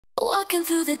Walking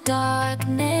through the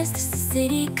darkness, the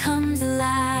city comes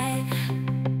alive.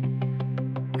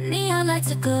 Neon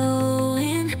lights are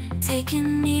glowing,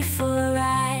 taking me for a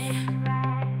ride.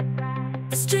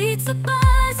 The streets are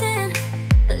buzzing,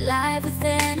 alive with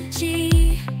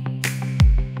energy.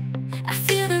 I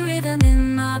feel the rhythm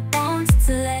in my bones, it's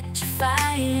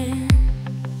electrifying.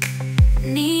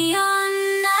 Neon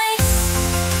nights,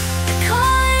 they're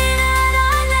calling out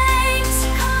our names.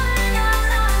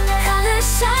 Colors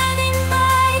shining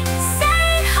bright,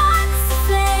 setting hearts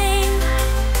aflame.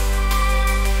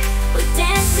 We're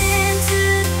dancing to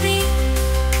the beat,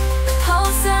 the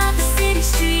pulse of the city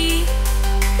street.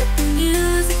 Let the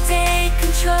music take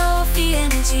control, the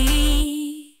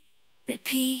energy.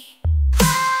 Repeat.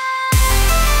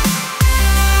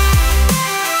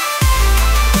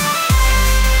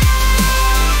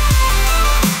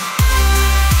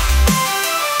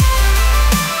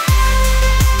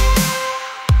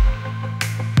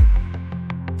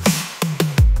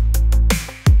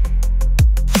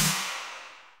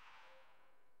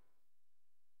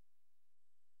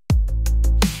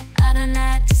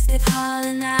 They're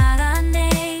calling out our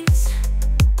names.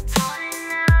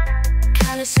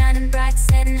 Colors shining bright,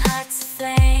 setting hearts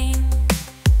aflame.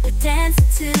 We're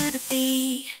dancing to the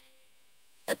beat,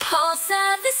 the pulse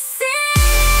of the city.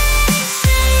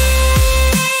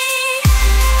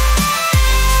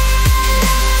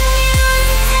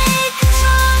 Take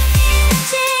control of the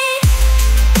energy.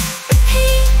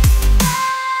 Repeat.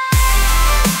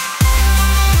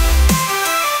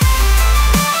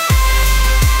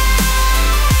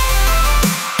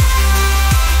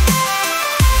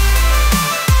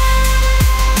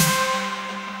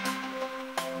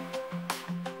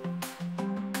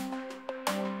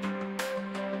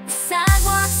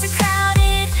 Sidewalks are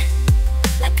crowded,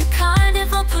 like a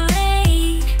carnival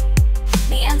parade.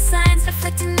 Neon signs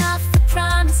reflecting off the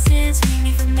promises we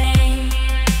never made.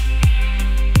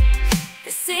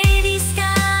 The city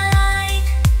skyline,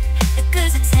 the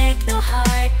goods of techno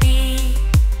heartbeat.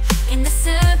 In the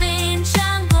suburban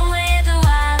jungle where the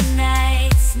wild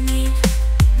nights meet.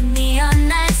 Neon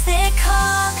nights, they're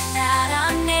calling out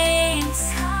our names.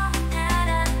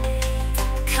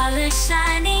 Colors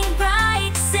shining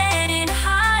bright, setting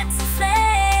hearts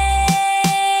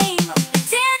aflame.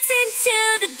 Dancing to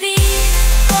the beat,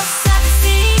 pulse of the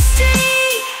city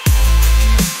street.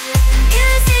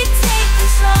 Music take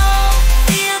control,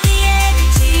 feel the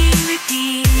energy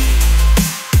repeat.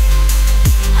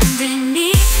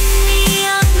 Underneath the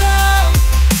neon glow,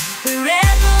 we're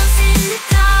rebels in the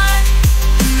dark.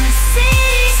 In the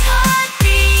city's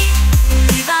heartbeat, we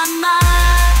leave our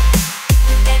mark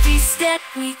with every step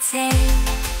we take.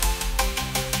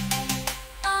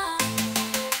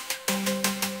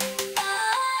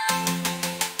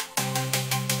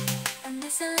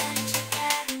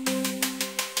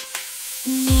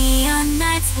 Neon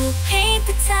nights will paint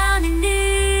the town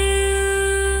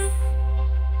anew.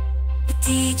 The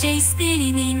DJ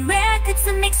spinning in records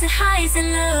that makes the highs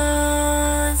and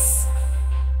lows.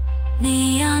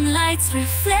 Neon lights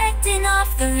reflecting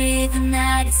off the rhythm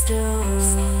that it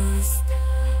stores.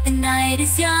 The night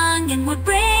is young and we're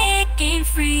breaking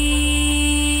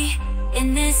free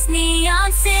in this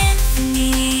neon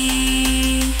symphony,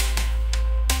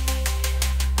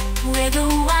 where the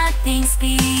wild things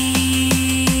speak.